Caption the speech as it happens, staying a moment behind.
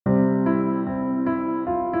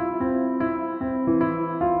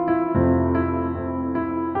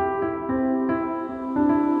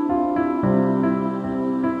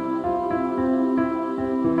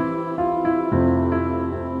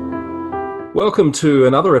Welcome to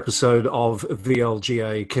another episode of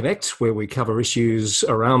VLGA Connect, where we cover issues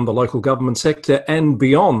around the local government sector and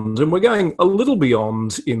beyond. And we're going a little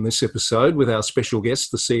beyond in this episode with our special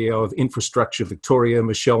guest, the CEO of Infrastructure Victoria,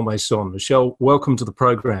 Michelle Masson. Michelle, welcome to the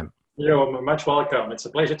program. You're much welcome. It's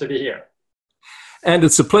a pleasure to be here. And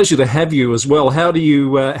it's a pleasure to have you as well. How do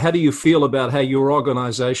you feel about how your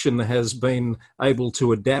organisation has been able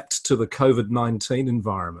to adapt to the COVID-19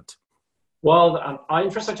 environment? Well, our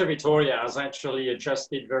Infrastructure Victoria has actually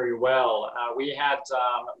adjusted very well. We had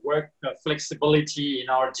work flexibility in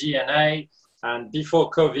our DNA, and before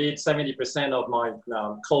COVID, 70% of my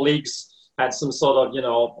colleagues had some sort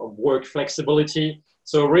of, work flexibility.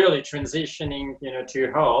 So really transitioning,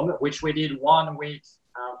 to home, which we did 1 week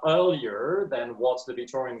earlier than what the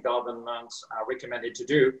Victorian government recommended to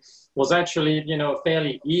do, was actually,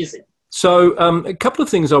 fairly easy. So a couple of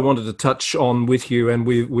things I wanted to touch on with you, and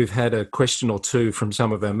we've had a question or two from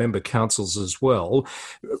some of our member councils as well.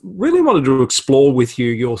 Really wanted to explore with you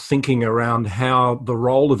your thinking around how the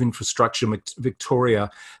role of Infrastructure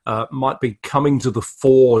Victoria might be coming to the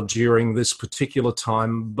fore during this particular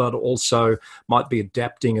time, but also might be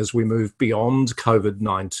adapting as we move beyond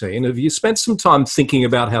COVID-19. Have you spent some time thinking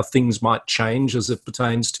about how things might change as it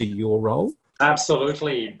pertains to your role?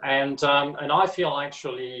 Absolutely. And I feel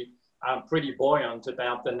actually pretty buoyant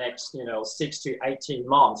about the next, 6 to 18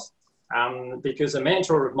 months, because a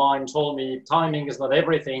mentor of mine told me timing is not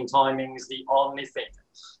everything, timing is the only thing.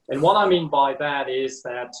 And what I mean by that is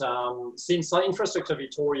that since Infrastructure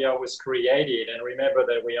Victoria was created, and remember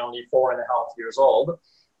that we're only 4.5 years old,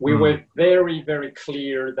 we were very, very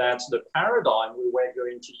clear that the paradigm we were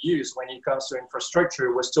going to use when it comes to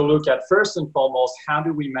infrastructure was to look at, first and foremost, how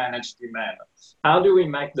do we manage demand? How do we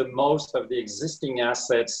make the most of the existing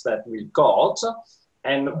assets that we've got,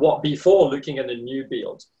 and what before looking at a new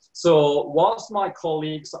build? So whilst my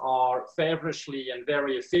colleagues are feverishly and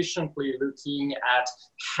very efficiently looking at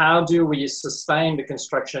how do we sustain the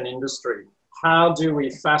construction industry, how do we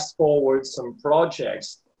fast forward some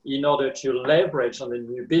projects in order to leverage on the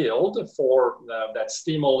new build for that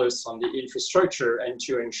stimulus on the infrastructure, and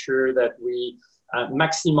to ensure that we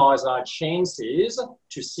maximize our chances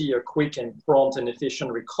to see a quick and prompt and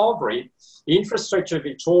efficient recovery, Infrastructure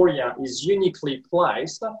Victoria is uniquely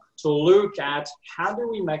placed to look at how do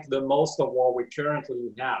we make the most of what we currently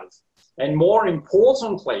have. And more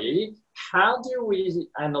importantly, how do we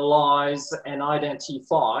analyze and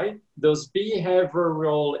identify those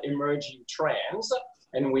behavioral emerging trends?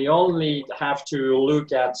 And we only have to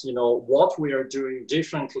look at, what we are doing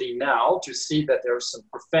differently now to see that there are some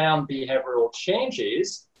profound behavioral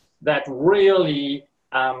changes that really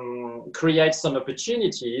create some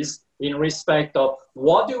opportunities in respect of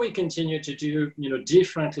what do we continue to do,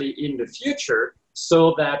 differently in the future,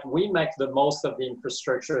 so that we make the most of the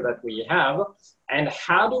infrastructure that we have, and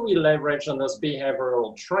how do we leverage on those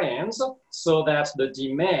behavioral trends so that the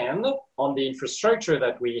demand on the infrastructure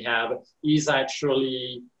that we have is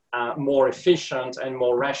actually more efficient and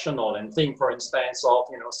more rational. And think, for instance, of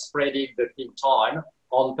spreading the peak time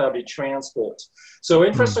on public transport. So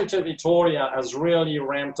Infrastructure Victoria has really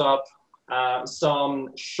ramped up some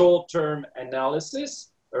short-term analysis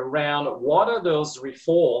around what are those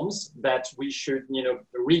reforms that we should,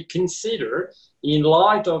 reconsider in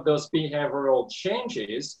light of those behavioral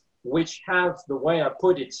changes, which have, the way I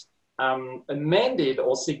put it, amended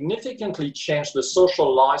or significantly changed the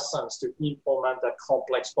social license to implement that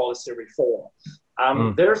complex policy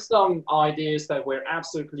reform. There's some ideas that were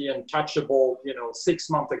absolutely untouchable, 6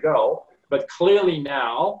 months ago, but clearly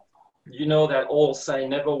now, that all say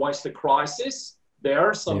never waste a crisis. There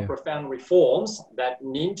are some profound reforms that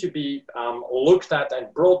need to be looked at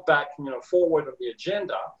and brought back, forward on the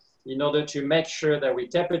agenda in order to make sure that we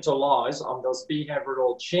capitalize on those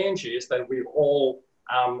behavioral changes that we've all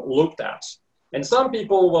looked at. And some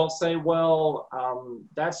people will say, well,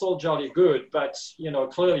 that's all jolly good, but,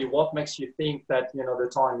 clearly what makes you think that,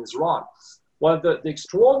 the time is right? Well, the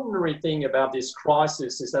extraordinary thing about this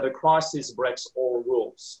crisis is that a crisis breaks all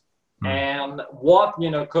rules. And what,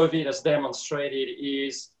 COVID has demonstrated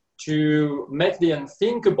is to make the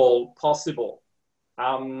unthinkable possible.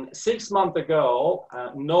 6 months ago,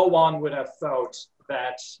 no one would have thought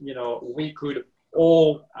that, we could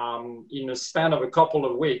all, in a span of a couple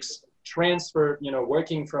of weeks, transfer,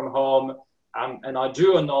 working from home. And I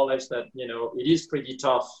do acknowledge that, it is pretty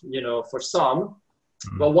tough, for some.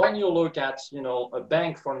 But when you look at, a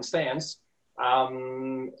bank, for instance,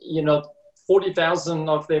 40,000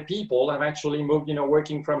 of their people have actually moved,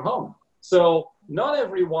 working from home. So not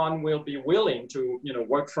everyone will be willing to,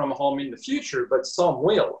 work from home in the future, but some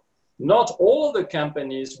will. not all of the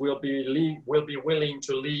companies will be willing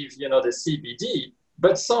to leave, the CBD,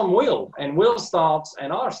 but some will, and will start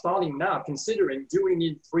and are starting now considering doing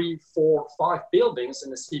in 3, 4, 5 buildings in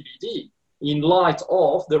the CBD, in light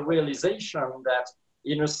of the realization that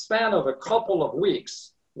in a span of a couple of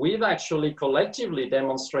weeks, we've actually collectively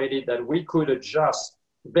demonstrated that we could adjust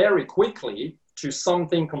very quickly to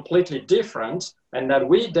something completely different, and that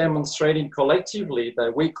we demonstrated collectively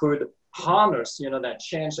that we could harness, that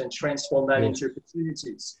change and transform that into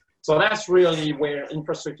opportunities. So that's really where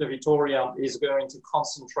Infrastructure Victoria is going to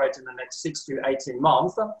concentrate in the next 6 to 18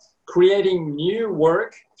 months, creating new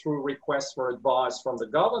work through requests for advice from the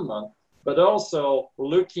government, but also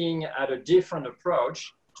looking at a different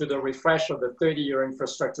approach to the refresh of the 30-year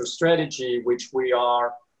infrastructure strategy, which we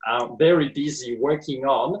are very busy working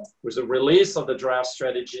on, with the release of the draft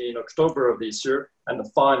strategy in October of this year and the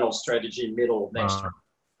final strategy middle of next year.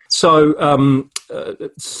 So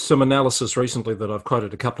some analysis recently that I've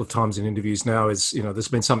quoted a couple of times in interviews now is, there's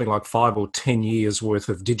been something like 5 or 10 years worth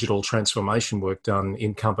of digital transformation work done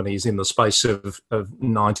in companies in the space of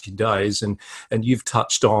 90 days. And you've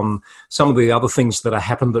touched on some of the other things that have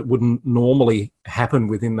happened that wouldn't normally happen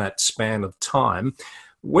within that span of time.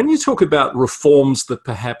 When you talk about reforms that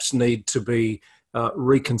perhaps need to be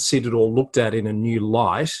reconsidered or looked at in a new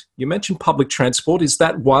light, you mentioned public transport. Is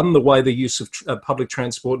that one, the way the use of public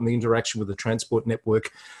transport and the interaction with the transport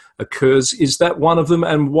network occurs? Is that one of them?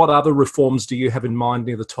 And what other reforms do you have in mind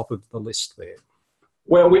near the top of the list there?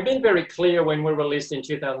 Well, we've been very clear when we released in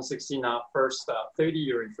 2016 our first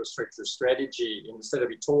 30-year infrastructure strategy in the state of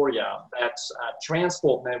Victoria that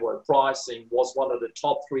transport network pricing was one of the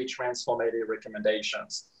top 3 transformative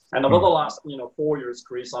recommendations. And over the last 4 years,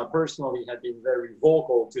 Chris, I personally have been very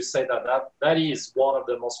vocal to say that is one of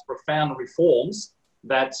the most profound reforms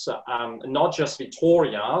that not just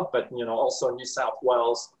Victoria, but also New South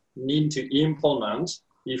Wales need to implement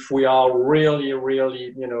if we are really,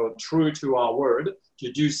 really true to our word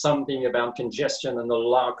to do something about congestion and the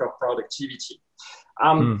lack of productivity.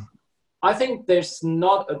 I think there's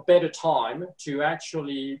not a better time to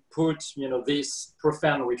actually put, this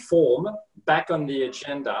profound reform back on the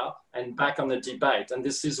agenda and back on the debate. And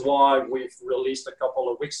this is why we've released a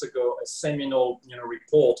couple of weeks ago a seminal,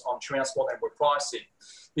 report on transport network pricing.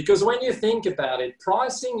 Because when you think about it,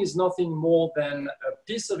 pricing is nothing more than a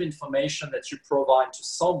piece of information that you provide to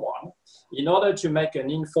someone in order to make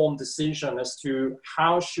an informed decision as to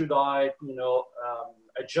how should I,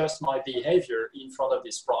 adjust my behavior in front of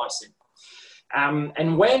this pricing.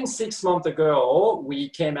 And when 6 months ago, we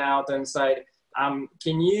came out and said,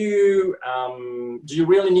 do you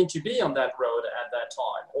really need to be on that road at that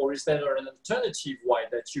time? Or is there an alternative way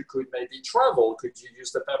that you could maybe travel? Could you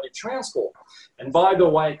use the public transport? And by the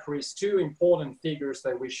way, Chris, 2 important figures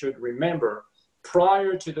that we should remember.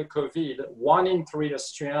 Prior to the COVID, 1 in 3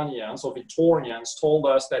 Australians or Victorians told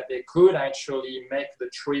us that they could actually make the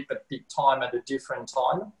trip at peak time at a different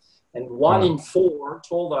time. And 1 in 4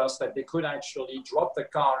 told us that they could actually drop the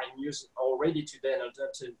car and use already today an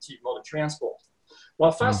alternative mode of transport.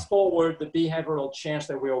 Well, fast forward the behavioral change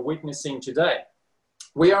that we are witnessing today.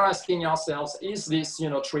 We are asking ourselves, is this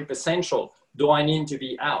trip essential? Do I need to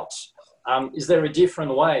be out? Is there a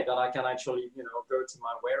different way that I can actually go to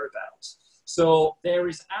my whereabouts? So there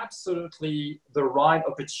is absolutely the right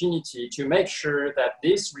opportunity to make sure that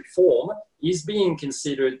this reform is being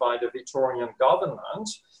considered by the Victorian government,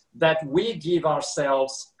 that we give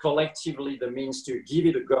ourselves collectively the means to give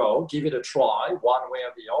it a go, give it a try, one way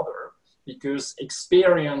or the other, because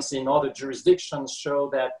experience in other jurisdictions show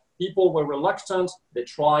that people were reluctant, they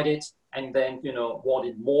tried it, and then,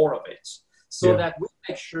 wanted more of it. So that we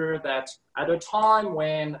make sure that at a time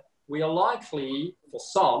when we are likely, for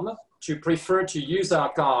some, to prefer to use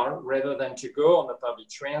our car rather than to go on the public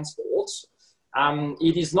transport,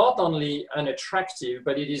 it is not only unattractive,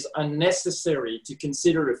 but it is unnecessary to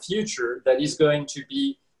consider a future that is going to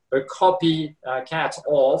be a copycat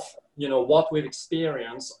of, what we've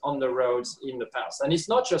experienced on the roads in the past. And it's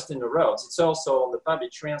not just in the roads, it's also on the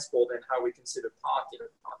public transport and how we consider parking.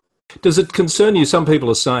 Does it concern you? Some people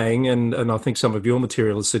are saying, and I think some of your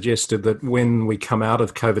material has suggested, that when we come out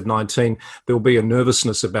of COVID-19, there will be a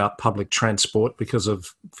nervousness about public transport because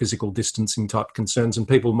of physical distancing type concerns, and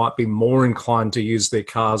people might be more inclined to use their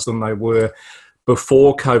cars than they were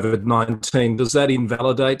before COVID-19. Does that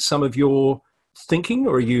invalidate some of your thinking,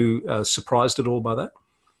 or are you surprised at all by that?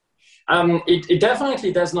 It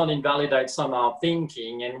definitely does not invalidate some of our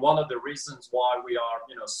thinking, and one of the reasons why we are,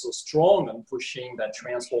 so strong on pushing that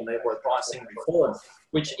transport network pricing reform,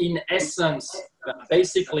 which in essence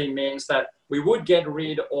basically means that we would get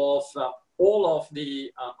rid of all of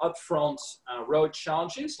the upfront road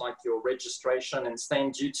charges, like your registration and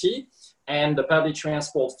stamp duty, and the public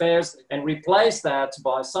transport fares, and replace that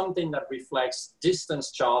by something that reflects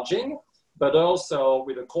distance charging, but also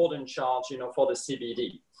with a cordon charge, for the CBD.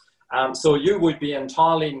 So you would be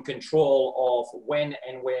entirely in control of when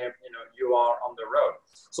and where you are on the road.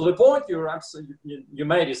 So the point you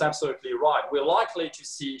made is absolutely right. We're likely to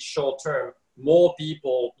see short term more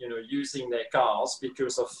people using their cars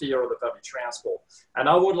because of fear of the public transport. And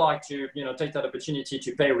I would like to take that opportunity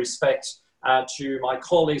to pay respect to my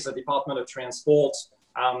colleagues at the Department of Transport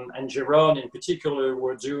and Jérôme in particular, who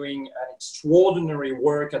are doing an extraordinary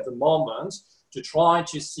work at the moment to try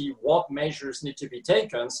to see what measures need to be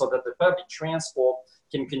taken so that the public transport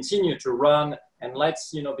can continue to run. And let's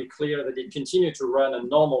be clear that it continue to run a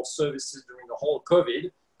normal services during the whole COVID,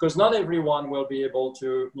 because not everyone will be able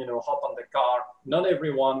to hop on the car. Not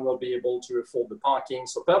everyone will be able to afford the parking.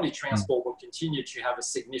 So public transport will continue to have a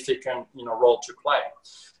significant role to play.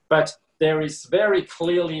 But there is very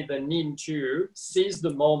clearly the need to seize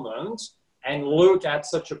the moment and look at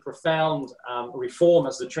such a profound reform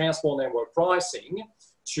as the transport network pricing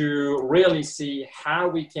to really see how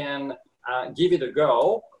we can give it a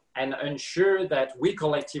go and ensure that we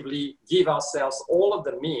collectively give ourselves all of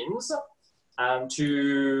the means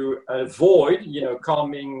to avoid,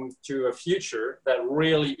 coming to a future that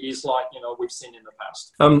really is like, we've seen in the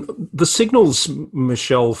past. The signals,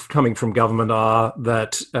 Michelle, coming from government are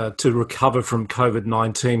that to recover from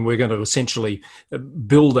COVID-19, we're going to essentially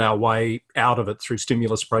build our way out of it through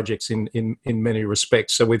stimulus projects in many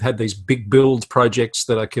respects. So we've had these big build projects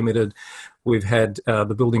that are committed. We've had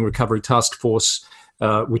the Building Recovery Task Force,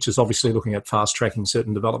 which is obviously looking at fast-tracking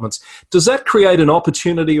certain developments. Does that create an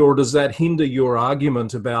opportunity, or does that hinder your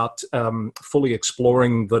argument about fully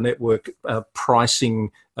exploring the network pricing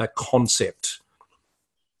concept?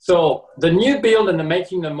 So the new build and the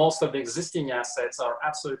making the most of the existing assets are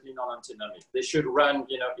absolutely not antinomic. They should run,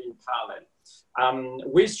 in parallel.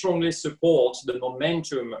 We strongly support the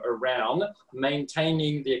momentum around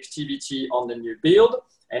maintaining the activity on the new build.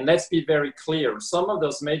 And let's be very clear, some of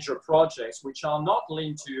those major projects, which are not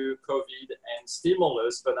linked to COVID and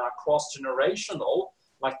stimulus, but are cross-generational,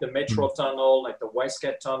 like the Metro Tunnel, like the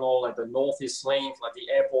Westgate Tunnel, like the Northeast Link, like the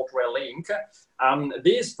Airport Rail Link,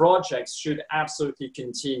 these projects should absolutely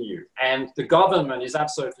continue. And the government is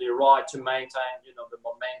absolutely right to maintain, the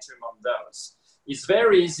momentum on those. It's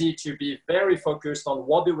very easy to be very focused on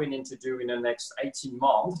what do we need to do in the next 18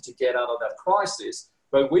 months to get out of that crisis.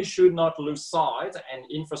 But we should not lose sight, and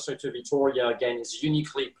Infrastructure Victoria, again, is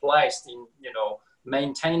uniquely placed in,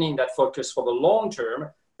 maintaining that focus for the long term,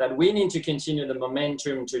 that we need to continue the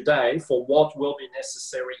momentum today for what will be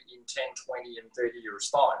necessary in 10, 20, and 30 years'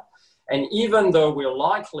 time. And even though we're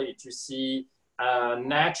likely to see a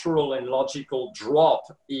natural and logical drop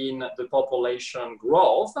in the population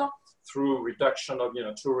growth through reduction of,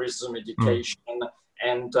 tourism, education,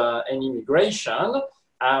 and immigration,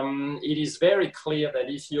 it is very clear that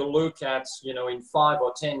if you look at, in 5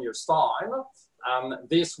 or 10 years' time,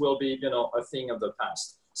 this will be, a thing of the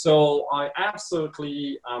past. So I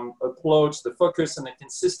absolutely applaud the focus and the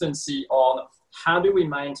consistency on how do we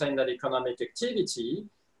maintain that economic activity,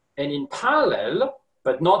 and in parallel,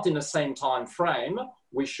 but not in the same time frame,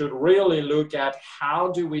 we should really look at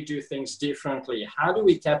how do we do things differently? How do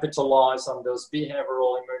we capitalize on those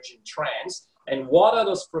behavioral emerging trends? And what are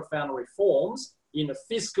those profound reforms in a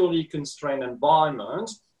fiscally constrained environment,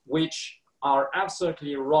 which are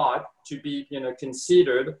absolutely right to be,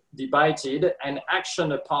 considered, debated, and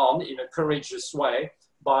actioned upon in a courageous way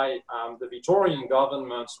by the Victorian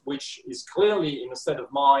government, which is clearly in a state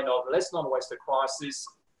of mind of let's not waste the crisis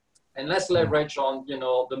and let's leverage on,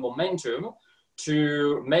 the momentum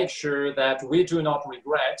to make sure that we do not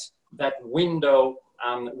regret that window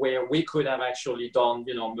where we could have actually done,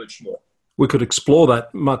 much more. We could explore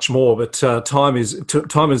that much more, but time is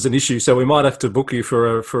an issue. So we might have to book you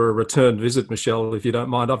for a return visit, Michelle, if you don't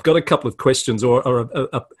mind. I've got a couple of questions, or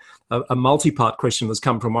a multi-part question that's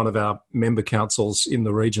come from one of our member councils in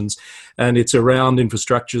the regions, and it's around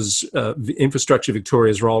Infrastructure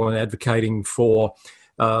Victoria's role in advocating for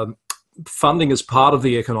funding as part of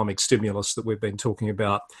the economic stimulus that we've been talking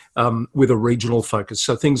about, with a regional focus.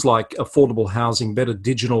 So things like affordable housing, better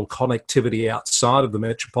digital connectivity outside of the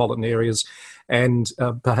metropolitan areas, and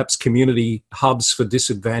perhaps community hubs for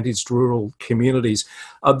disadvantaged rural communities.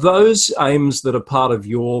 Are those aims that are part of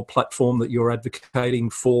your platform that you're advocating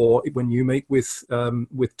for when you meet with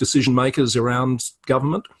decision makers around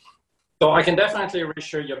government? So I can definitely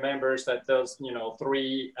reassure your members that those,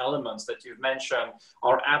 3 elements that you've mentioned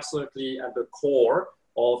are absolutely at the core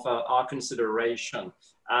of our consideration.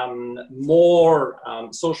 More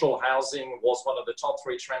social housing was one of the top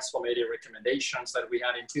 3 transformative recommendations that we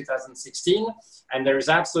had in 2016. And there is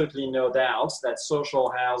absolutely no doubt that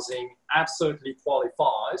social housing absolutely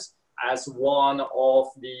qualifies as one of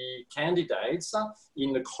the candidates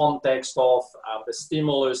in the context of the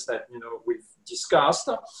stimulus that we've discussed,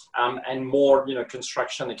 and more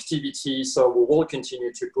construction activity. So we will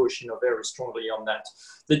continue to push very strongly on that.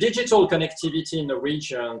 The digital connectivity in the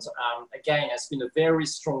regions, again, has been a very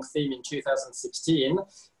strong theme in 2016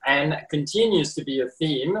 and continues to be a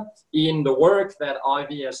theme in the work that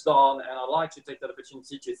Ivy has done. And I'd like to take that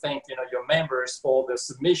opportunity to thank your members for the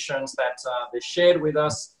submissions that they shared with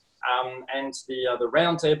us, and the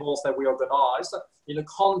roundtables that we organized in the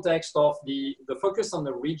context of the focus on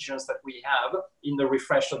the regions that we have in the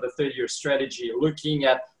refresh of the 30-year strategy, looking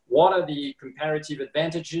at what are the comparative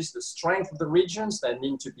advantages, the strength of the regions that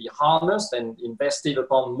need to be harnessed and invested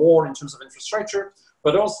upon more in terms of infrastructure,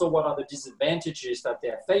 but also what are the disadvantages that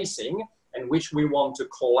they're facing and which we want to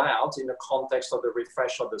call out in the context of the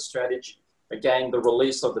refresh of the strategy. Again, the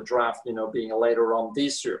release of the draft, being later on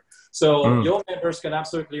this year. So your members can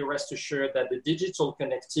absolutely rest assured that the digital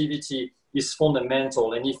connectivity is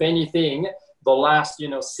fundamental. And if anything, the last,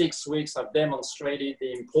 6 weeks have demonstrated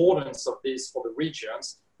the importance of this for the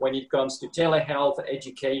regions when it comes to telehealth,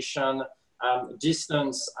 education,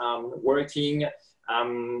 distance working.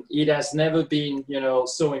 It has never been,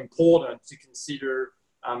 so important to consider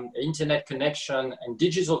internet connection and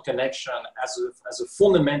digital connection as a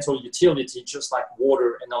fundamental utility, just like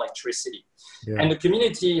water and electricity. Yeah. And the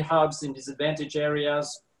community hubs in disadvantaged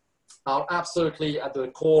areas are absolutely at the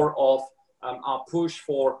core of our push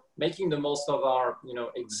for making the most of our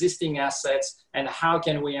existing assets, and how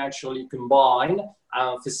can we actually combine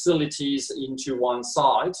facilities into one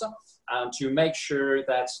site to make sure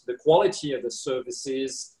that the quality of the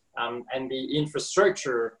services and the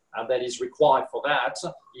infrastructure that is required for that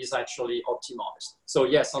is actually optimized. So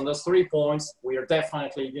yes, on those 3 points, we are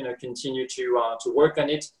definitely continue to work on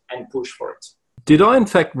it and push for it. Did I in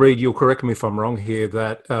fact read, you'll correct me if I'm wrong here,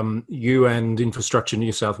 that you and Infrastructure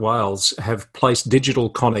New South Wales have placed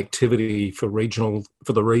digital connectivity for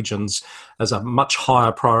the regions as a much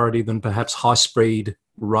higher priority than perhaps high-speed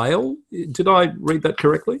rail? Did I read that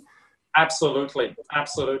correctly? Absolutely.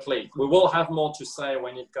 We will have more to say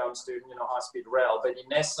when it comes to high-speed rail, but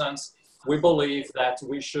in essence, we believe that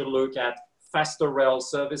we should look at faster rail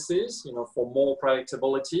services, for more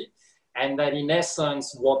predictability, and that in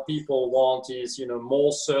essence, what people want is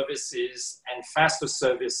more services and faster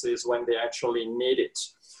services when they actually need it.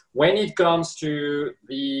 When it comes to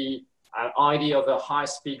the idea of a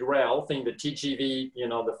high-speed rail, think the TGV,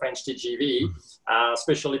 the French TGV,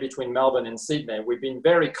 especially between Melbourne and Sydney, we've been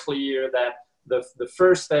very clear that the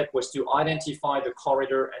first step was to identify the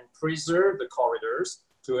corridor and preserve the corridors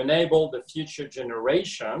to enable the future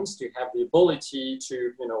generations to have the ability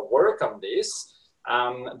to work on this.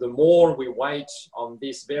 The more we wait on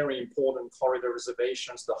these very important corridor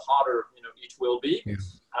reservations, the harder it will be. Yeah.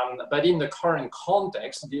 But in the current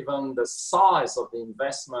context, given the size of the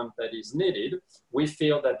investment that is needed, we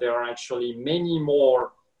feel that there are actually many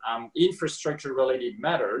more infrastructure-related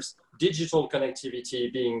matters, digital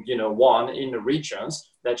connectivity being one in the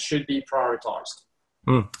regions, that should be prioritized.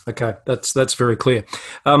 Okay, that's very clear.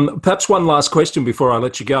 Perhaps one last question before I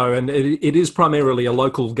let you go, and it is primarily a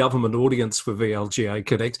local government audience for VLGA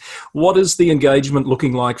Connect. What is the engagement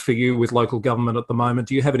looking like for you with local government at the moment?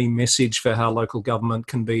 Do you have any message for how local government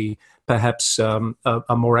can be perhaps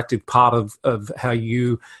a more active part of how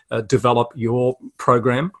you develop your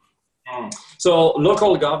program? So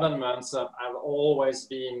local governments have always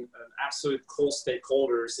been absolute core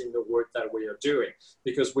stakeholders in the work that we are doing,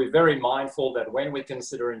 because we're very mindful that when we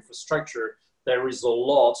consider infrastructure, there is a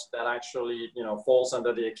lot that actually falls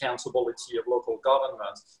under the accountability of local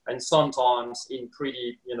governments, and sometimes in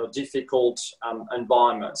pretty difficult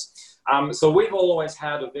environments. So we've always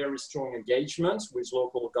had a very strong engagement with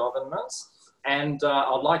local governments. And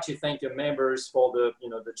I'd like to thank your members for the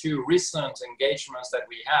 2 recent engagements that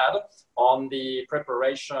we had on the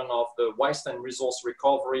preparation of the waste and resource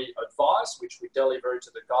recovery advice, which we delivered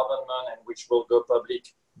to the government and which will go public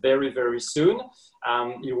very, very soon.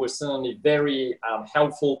 It was certainly very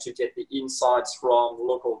helpful to get the insights from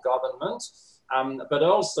local government, but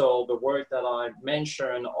also the work that I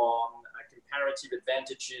mentioned on comparative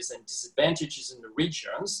advantages and disadvantages in the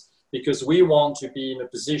regions, because we want to be in a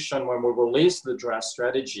position when we release the draft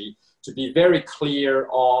strategy to be very clear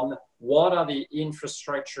on what are the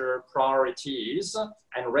infrastructure priorities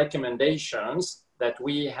and recommendations that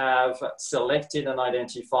we have selected and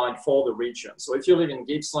identified for the region. So if you live in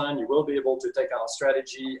Gippsland, you will be able to take our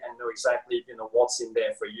strategy and know exactly, what's in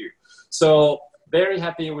there for you. So very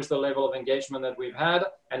happy with the level of engagement that we've had.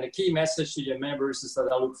 And the key message to your members is that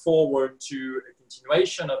I look forward to a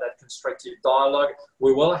continuation of that constructive dialogue.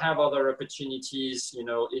 We will have other opportunities, in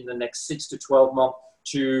the next 6 to 12 months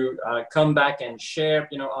to come back and share,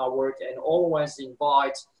 our work, and always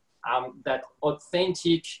invite that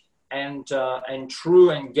authentic and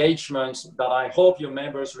true engagement that I hope your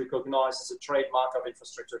members recognize as a trademark of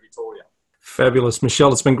Infrastructure Victoria. Fabulous.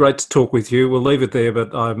 Michelle, it's been great to talk with you. We'll leave it there, but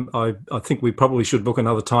I think we probably should book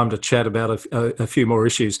another time to chat about a few more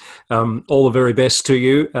issues. All the very best to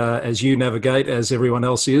you as you navigate, as everyone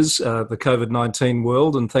else is, the COVID-19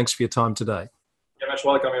 world, and thanks for your time today. You're much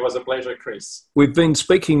welcome. It was a pleasure, Chris. We've been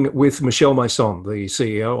speaking with Michelle Masson, the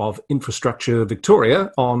CEO of Infrastructure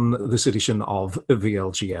Victoria, on this edition of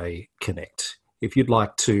VLGA Connect. If you'd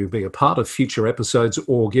like to be a part of future episodes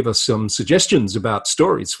or give us some suggestions about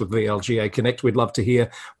stories for VLGA Connect, we'd love to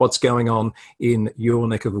hear what's going on in your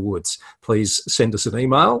neck of the woods. Please send us an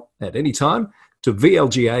email at any time to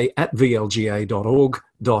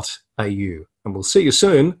vlga@vlga.org.au. And we'll see you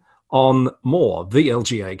soon on more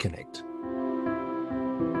VLGA Connect.